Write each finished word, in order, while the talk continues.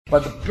By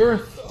the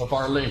birth of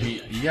Our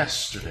Lady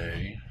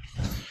yesterday,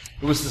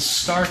 it was the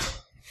start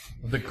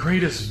of the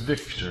greatest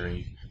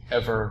victory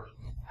ever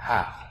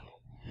had.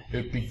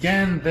 It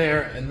began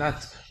there in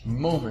that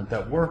moment,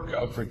 that work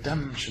of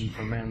redemption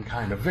for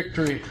mankind, a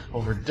victory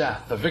over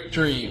death, a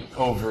victory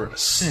over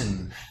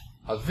sin,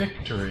 a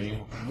victory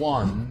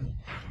won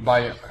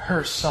by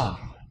her Son,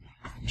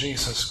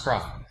 Jesus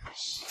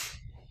Christ.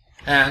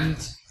 And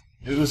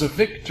it was a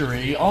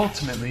victory,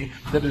 ultimately,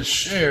 that is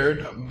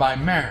shared by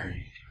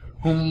Mary,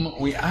 whom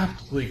we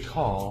aptly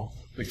call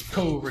the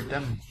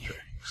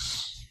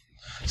co-redemptrix.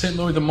 St.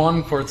 Louis de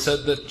Montfort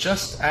said that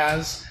just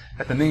as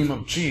at the name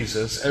of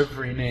Jesus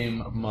every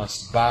name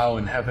must bow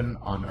in heaven,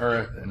 on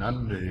earth, and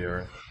under the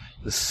earth,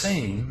 the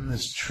same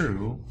is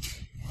true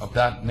of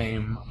that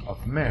name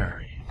of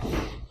Mary.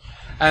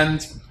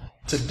 And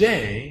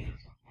today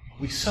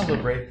we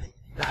celebrate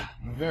that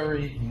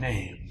very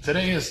name.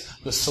 Today is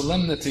the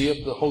solemnity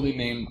of the holy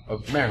name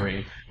of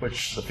Mary,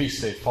 which the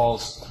feast day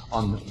falls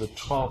on the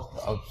 12th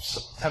of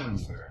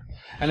September.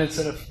 And it's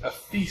a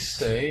feast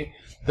day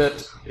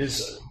that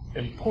is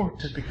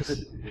important because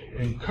it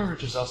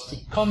encourages us to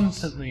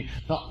constantly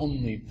not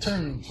only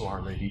turn to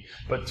Our Lady,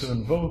 but to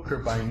invoke her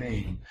by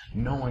name,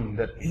 knowing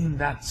that in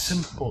that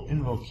simple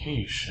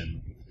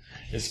invocation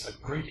is a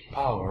great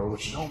power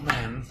which no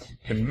man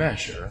can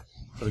measure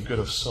for the good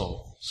of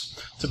souls.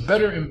 To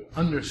better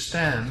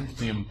understand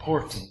the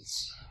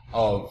importance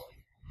of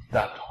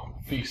that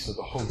feast of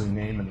the Holy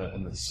Name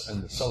and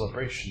the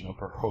celebration of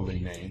her holy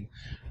name,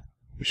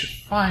 we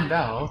should find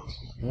out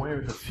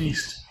where the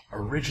feast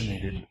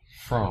originated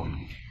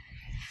from.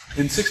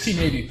 In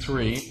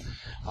 1683,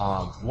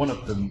 one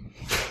of the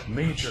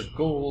major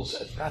goals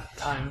at that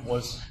time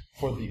was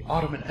for the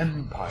Ottoman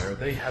Empire.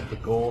 They had the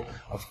goal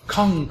of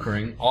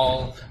conquering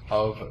all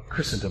of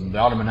Christendom. The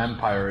Ottoman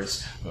Empire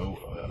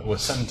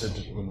was centered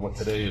in what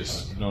today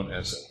is known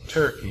as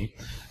Turkey,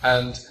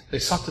 and they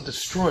sought to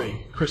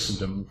destroy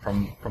Christendom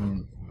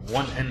from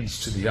one end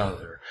to the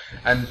other.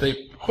 And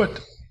they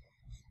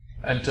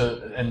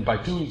and by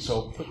doing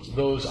so, put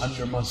those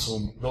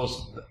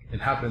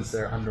inhabitants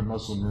there under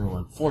Muslim rule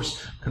and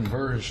forced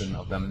conversion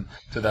of them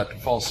to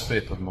that false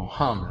faith of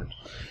Muhammad.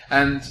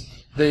 And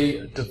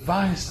they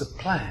devised a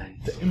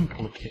plan to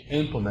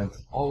implement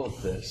all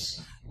of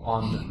this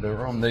on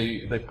their own.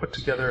 They put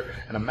together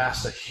and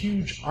amassed a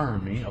huge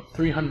army of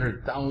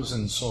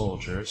 300,000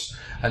 soldiers,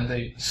 and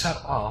they set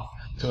off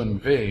to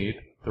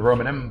invade the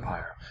Roman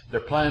Empire. Their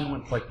plan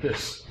went like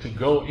this: to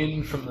go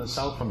in from the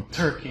south, from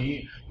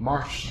Turkey,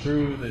 march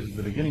through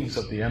the beginnings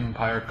of the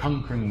empire,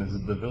 conquering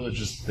the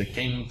villages they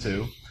came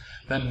to,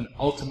 then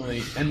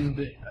ultimately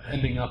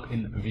ending up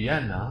in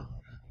Vienna,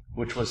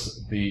 which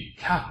was the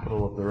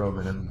capital of the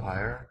Roman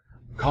Empire,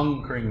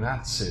 conquering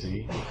that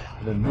city,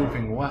 and then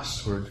moving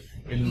westward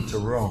into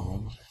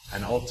Rome,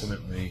 and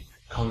ultimately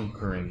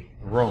conquering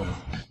Rome.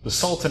 The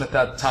Sultan at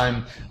that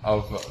time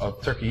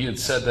of Turkey, he had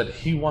said that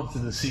he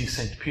wanted to see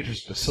St.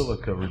 Peter's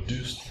Basilica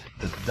reduced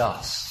to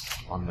dust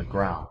on the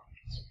ground.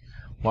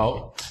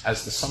 Well,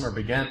 as the summer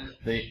began,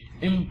 they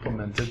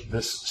implemented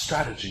this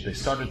strategy. They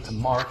started to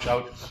march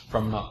out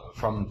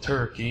from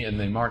Turkey, and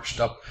they marched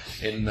up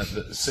in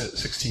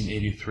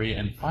 1683,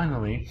 and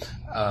finally,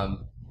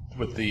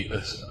 with the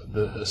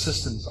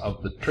assistance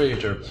of the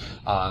traitor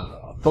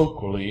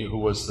Thokoli, who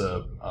was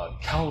the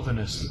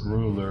Calvinist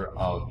ruler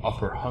of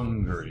Upper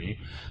Hungary,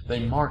 they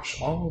marched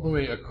all the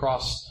way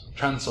across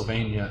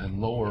Transylvania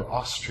and Lower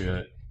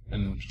Austria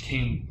and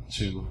came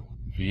to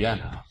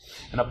Vienna.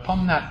 And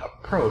upon that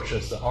approach,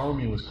 as the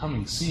army was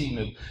coming, seeing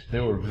that they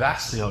were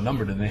vastly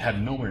outnumbered and they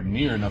had nowhere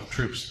near enough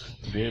troops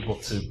to be able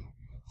to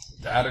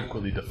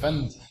adequately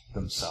defend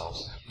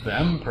themselves, the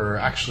emperor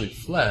actually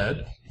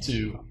fled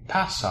to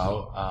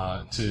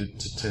Passau to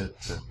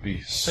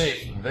be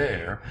safe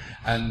there,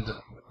 and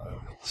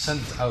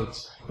sent out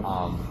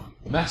a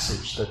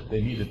message that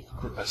they needed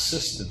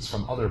assistance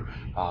from other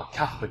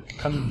Catholic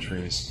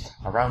countries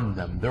around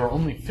them. There were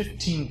only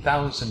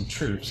 15,000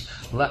 troops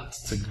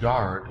left to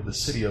guard the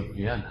city of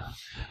Vienna,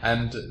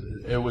 and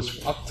it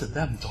was up to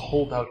them to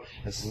hold out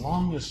as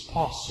long as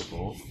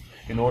possible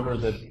in order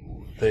that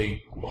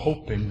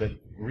hoping that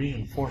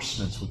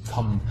reinforcements would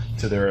come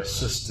to their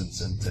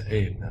assistance and to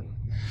aid them.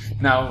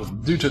 Now,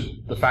 due to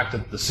the fact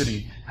that the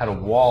city had a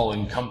wall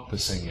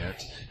encompassing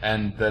it,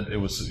 and that it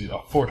was a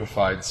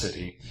fortified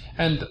city,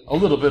 and a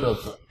little bit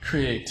of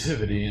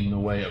creativity in the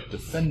way of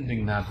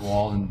defending that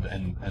wall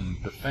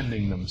and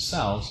defending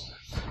themselves,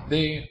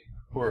 the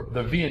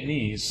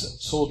Viennese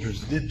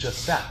soldiers did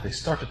just that. They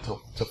started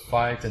to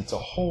fight and to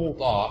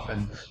hold off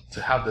and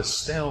to have this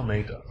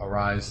stalemate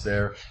arise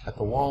there at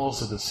the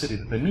walls of the city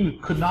that they knew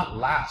could not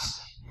last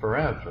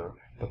forever,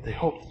 but they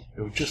hoped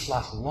it would just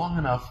last long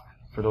enough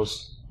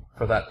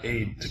for that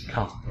aid to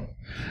come.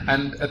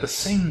 And at the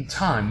same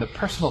time, the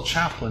personal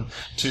chaplain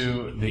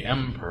to the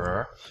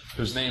emperor,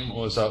 whose name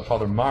was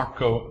Father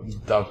Marco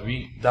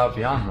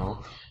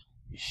Daviano,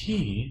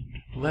 he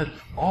led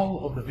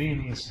all of the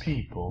Viennese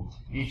people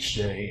each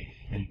day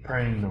in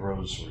praying the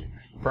rosary,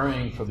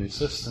 praying for the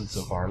assistance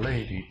of Our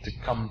Lady to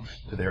come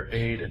to their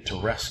aid and to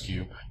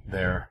rescue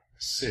their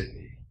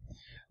city.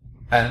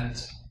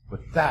 And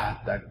with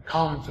that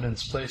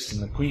confidence placed in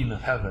the Queen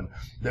of Heaven,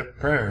 their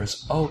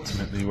prayers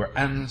ultimately were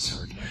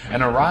answered.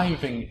 And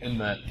arriving in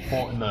the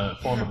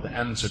form of the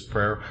answered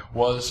prayer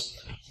was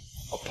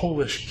a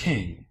Polish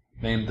king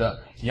named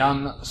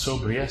Jan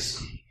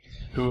Sobieski,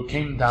 who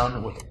came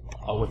down with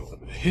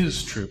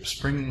his troops,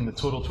 bringing the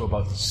total to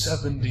about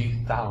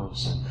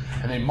 70,000.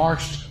 And they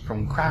marched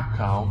from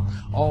Krakow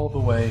all the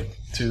way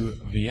to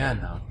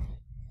Vienna.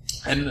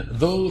 And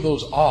though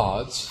those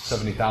odds,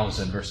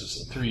 70,000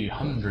 versus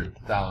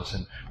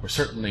 300,000, were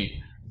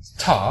certainly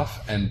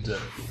tough and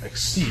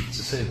steep,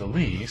 to say the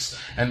least,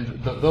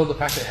 and though the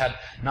fact they had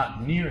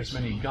not near as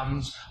many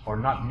guns or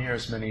not near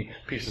as many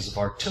pieces of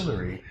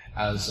artillery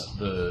as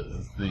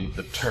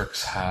the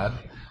Turks had,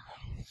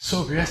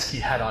 Sobieski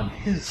had on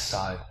his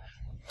side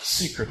a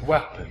secret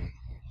weapon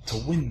to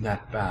win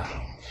that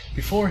battle.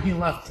 Before he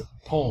left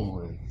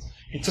Poland,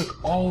 he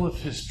took all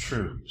of his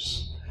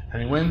troops,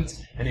 and he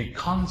went and he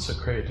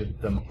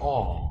consecrated them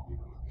all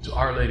to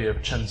Our Lady of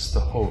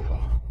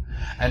Częstochowa.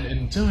 And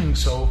in doing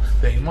so,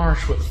 they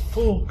marched with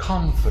full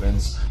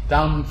confidence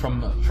down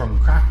from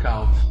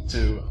Krakow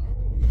to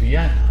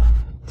Vienna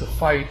to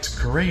fight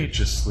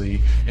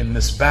courageously in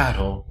this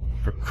battle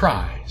for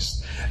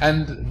Christ.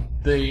 And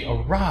they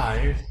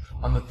arrived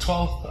on the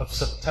 12th of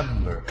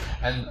September,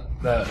 and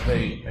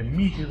they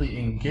immediately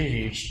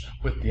engaged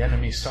with the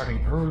enemy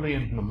starting early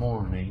in the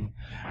morning,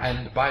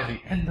 and by the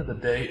end of the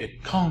day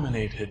it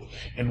culminated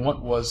in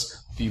what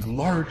was the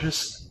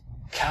largest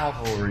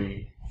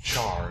cavalry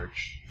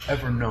charge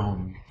ever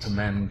known to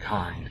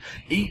mankind.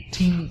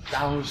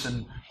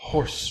 18,000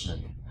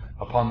 horsemen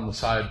upon the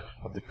side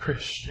of the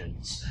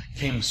Christians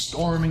came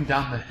storming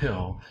down the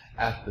hill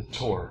at the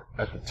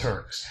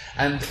Turks.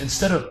 And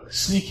instead of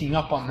sneaking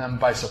up on them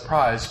by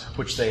surprise,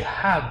 which they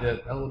had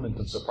that element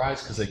of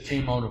surprise because they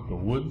came out of the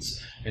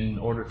woods in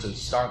order to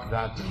start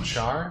that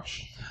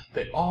charge,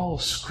 they all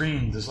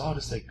screamed as loud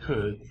as they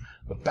could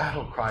the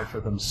battle cry for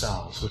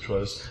themselves, which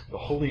was the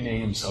holy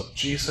names of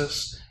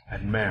Jesus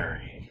and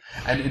Mary.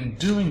 And in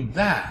doing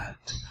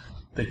that,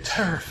 they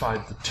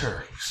terrified the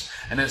Turks.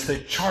 And as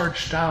they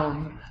charged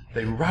down,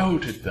 they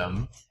routed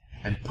them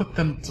and put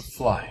them to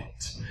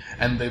flight.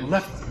 And they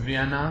left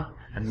Vienna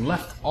and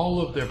left all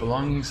of their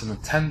belongings in the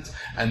tent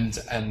and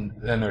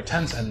their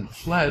tents and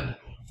fled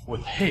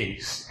with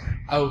haste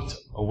out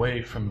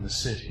away from the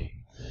city.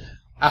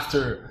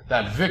 After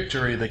that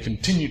victory, they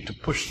continued to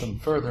push them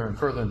further and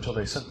further until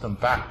they sent them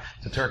back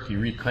to Turkey,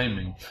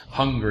 reclaiming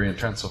Hungary and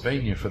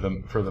Transylvania for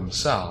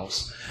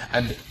themselves.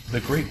 And the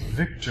great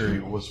victory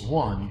was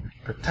won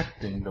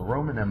protecting the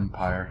Roman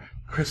Empire,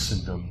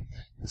 Christendom,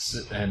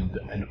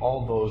 and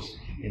all those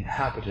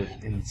inhabited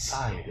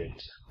inside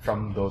it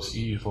from those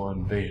evil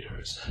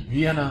invaders.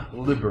 Vienna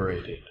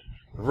liberated,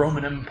 the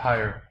Roman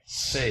Empire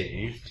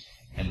saved,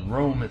 and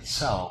Rome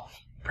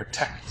itself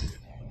protected.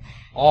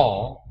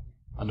 All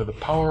under the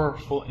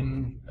powerful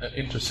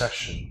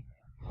intercession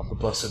of the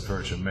Blessed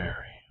Virgin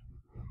Mary.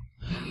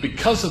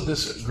 Because of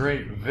this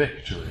great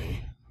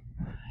victory,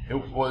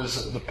 it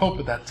was the Pope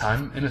at that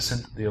time,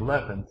 Innocent XI,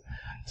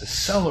 to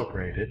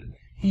celebrate it,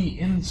 he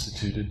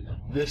instituted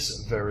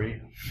this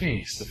very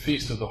feast, the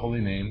Feast of the Holy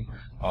Name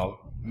of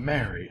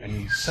Mary, and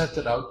he set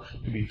it out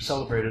to be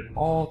celebrated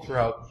all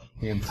throughout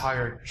the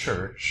entire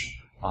church,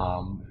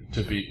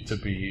 to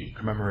be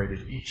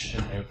commemorated each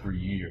and every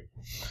year.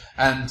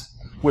 And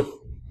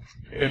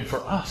for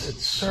us, it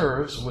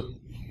serves,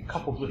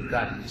 coupled with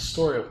that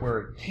story of where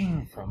it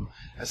came from,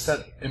 as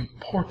that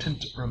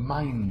important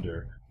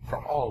reminder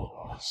for all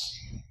of us.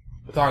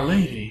 With Our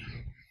Lady,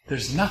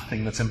 there's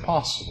nothing that's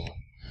impossible.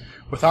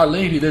 With Our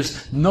Lady,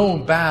 there's no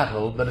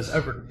battle that is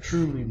ever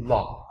truly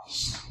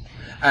lost.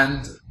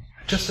 And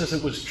just as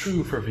it was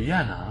true for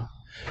Vienna,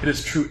 it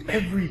is true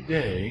every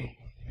day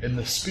in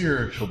the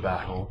spiritual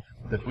battle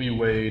that we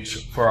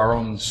wage for our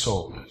own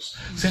souls.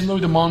 St.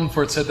 Louis de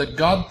Montfort said that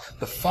God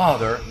the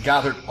Father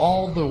gathered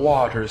all the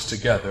waters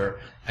together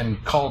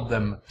and called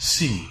them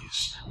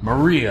seas,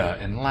 Maria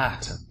in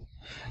Latin.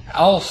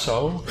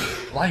 Also,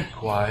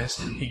 likewise,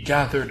 he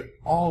gathered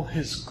all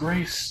his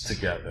grace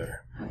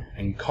together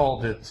and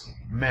called it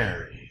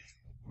Mary,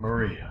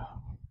 Maria.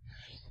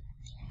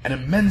 An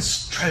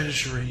immense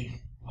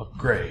treasury of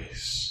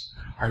grace.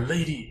 Our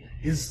Lady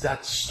is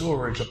that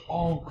storage of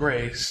all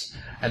grace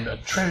and a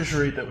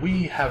treasury that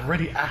we have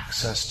ready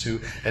access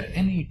to at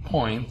any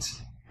point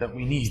that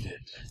we need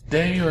it,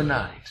 day or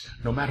night,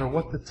 no matter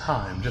what the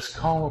time. Just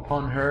call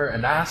upon her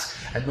and ask,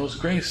 and those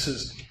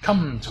graces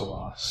come to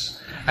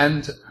us.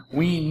 And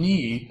we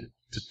need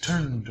to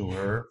turn to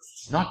her,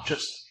 not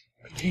just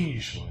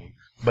occasionally,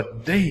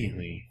 but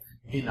daily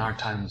in our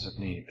times of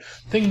need.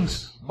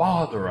 Things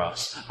bother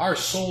us. Our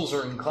souls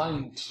are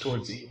inclined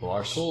towards evil.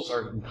 Our souls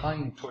are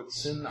inclined towards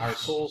sin. Our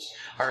souls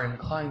are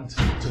inclined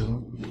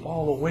to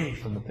fall away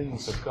from the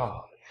things of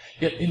God.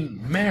 Yet in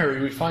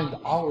Mary we find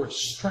our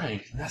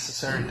strength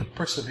necessary to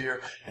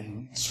persevere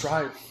and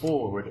strive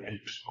forward and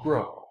to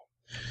grow.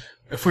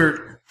 If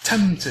we're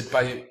tempted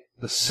by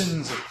the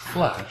sins of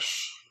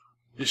flesh,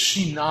 is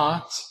she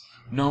not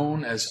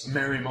known as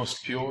Mary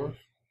most pure?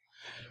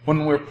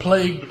 When we're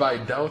plagued by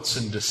doubts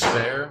and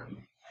despair,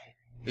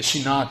 is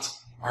she not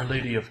Our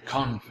Lady of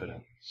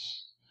Confidence?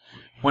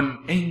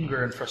 When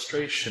anger and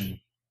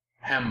frustration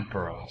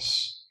hamper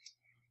us,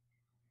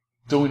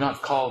 do we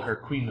not call her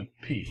Queen of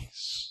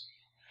Peace?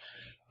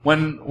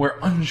 When we're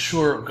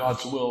unsure of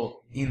God's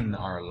will in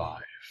our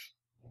life,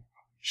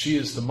 she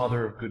is the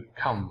Mother of Good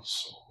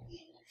Counsel.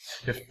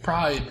 If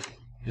pride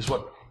is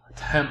what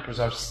hampers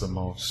us the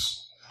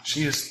most,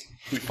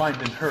 we find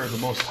in her the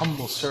most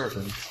humble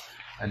servant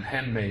and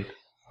handmaid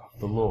of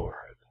the Lord.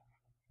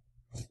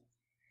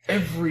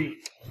 Every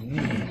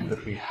need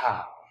that we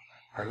have,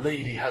 Our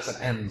Lady has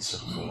an answer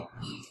for.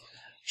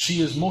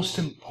 She is most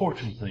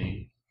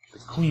importantly the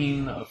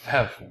Queen of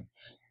Heaven.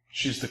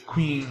 She is the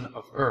Queen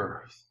of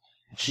Earth.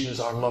 And she is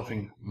our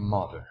loving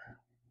Mother.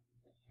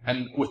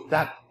 And with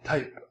that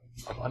type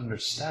of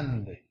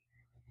understanding,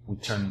 we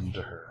turn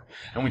to her.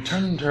 And we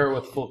turn to her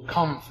with full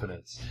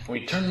confidence. And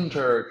we turn to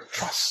her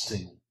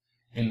trusting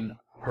in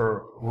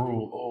her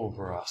rule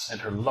over us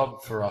and her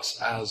love for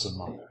us as a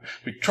mother.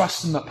 We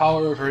trust in the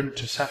power of her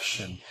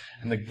intercession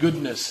and the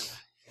goodness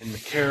and the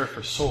care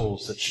for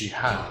souls that she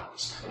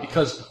has.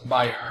 Because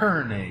by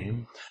her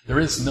name, there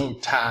is no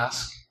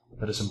task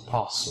that is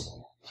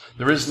impossible.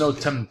 There is no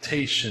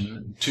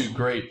temptation too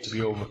great to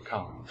be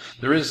overcome.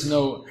 There is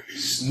no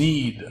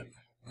need,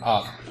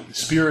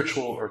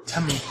 spiritual or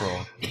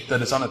temporal,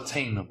 that is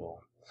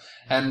unattainable.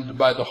 And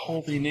by the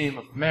holy name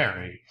of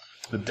Mary,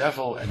 the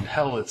devil and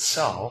hell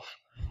itself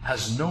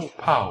has no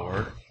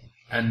power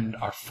and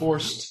are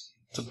forced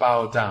to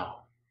bow down.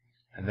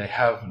 And they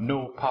have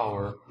no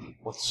power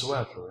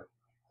whatsoever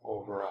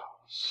over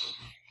us.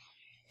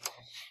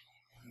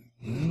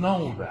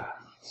 Know that.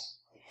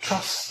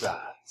 Trust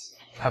that.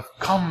 Have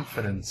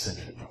confidence in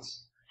it.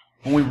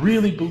 When we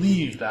really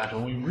believe that,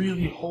 when we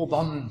really hold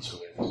on to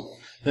it,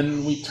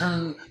 then we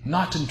turn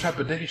not in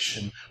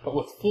trepidation, but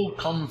with full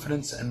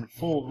confidence and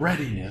full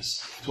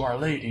readiness to Our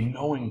Lady,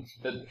 knowing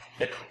that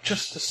at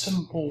just a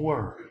simple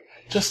word,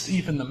 just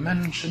even the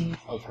mention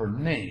of her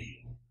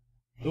name,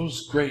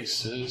 those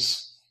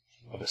graces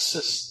of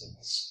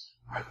assistance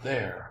are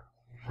there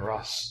for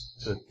us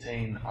to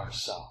attain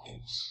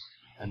ourselves.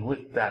 And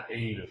with that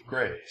aid of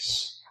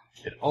grace,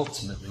 it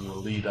ultimately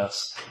will lead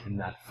us in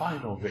that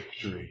final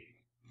victory,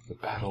 the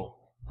battle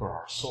for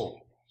our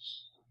souls.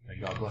 May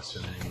God bless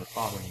you in the name of the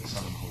Father, and the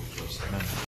Son, and the Holy Ghost. Amen.